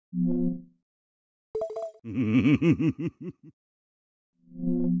So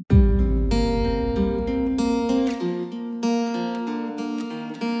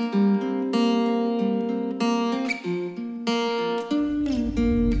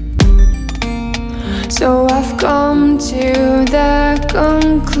I've come to the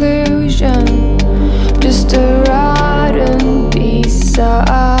conclusion, just a rotten piece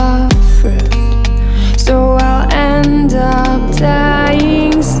of fruit. So I'll end up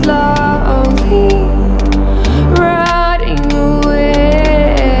dying slowly, rotting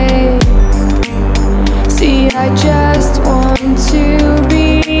away. See, I just want to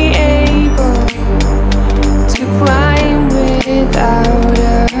be able to climb without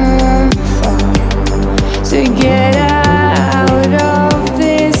a fall, to get out of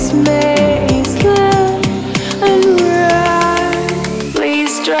this mazeland and run.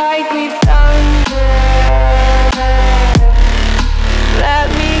 Please strike me thunder, let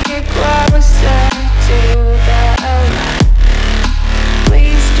me get closer to the light.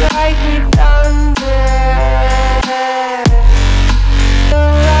 Please strike me thunder, so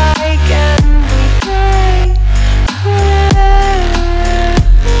I can be free.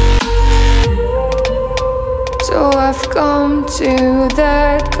 So I've come to the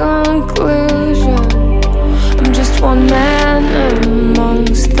conclusion, I'm just one man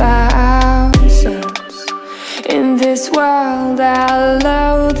amongst thousands. In this world I'll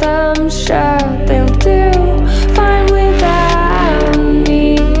loathe them, sure they'll do fine without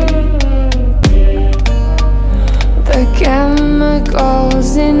me. The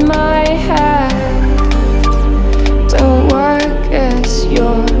chemicals in my head don't work as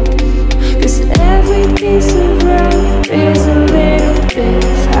yours, 'cause every piece of road is a little bit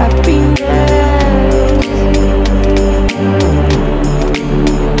of happiness,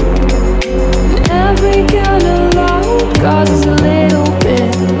 and every kind of load causes a little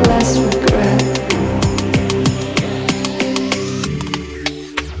bit less regret.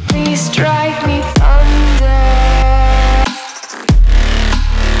 Please strike me thunder,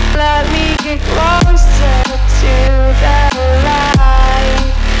 let me get closer to the light.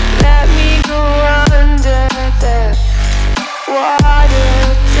 Let me go under the water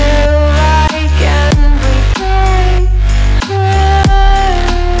till I can breathe free.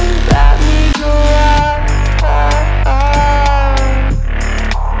 Let me go up, up, up.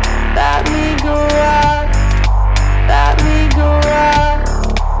 Let me go up, let me go up,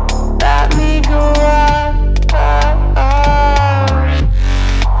 let me go up, up, up.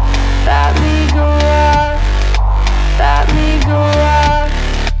 Let me go up, let me go up.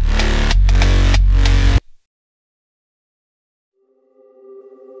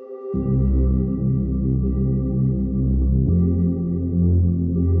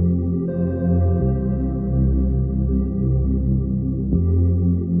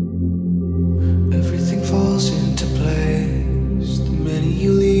 Everything falls into place the minute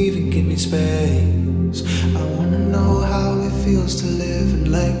you leave and give me space. I wanna know how it feels to live and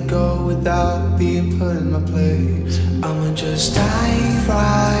let go without being put in my place. I'ma just dive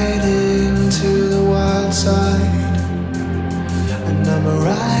right into the wild side, and I'ma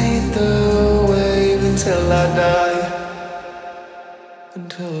ride the wave until I die,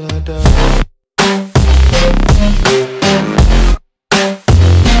 until I die.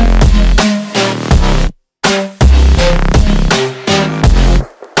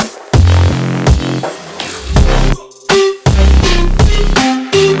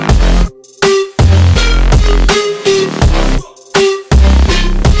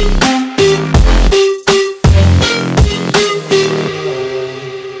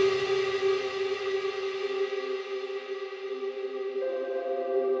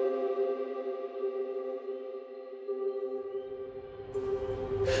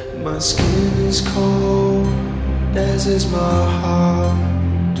 My skin is cold, as is my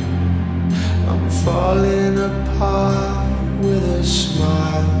heart. I'm falling apart with a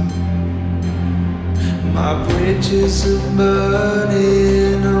smile. My bridges are burning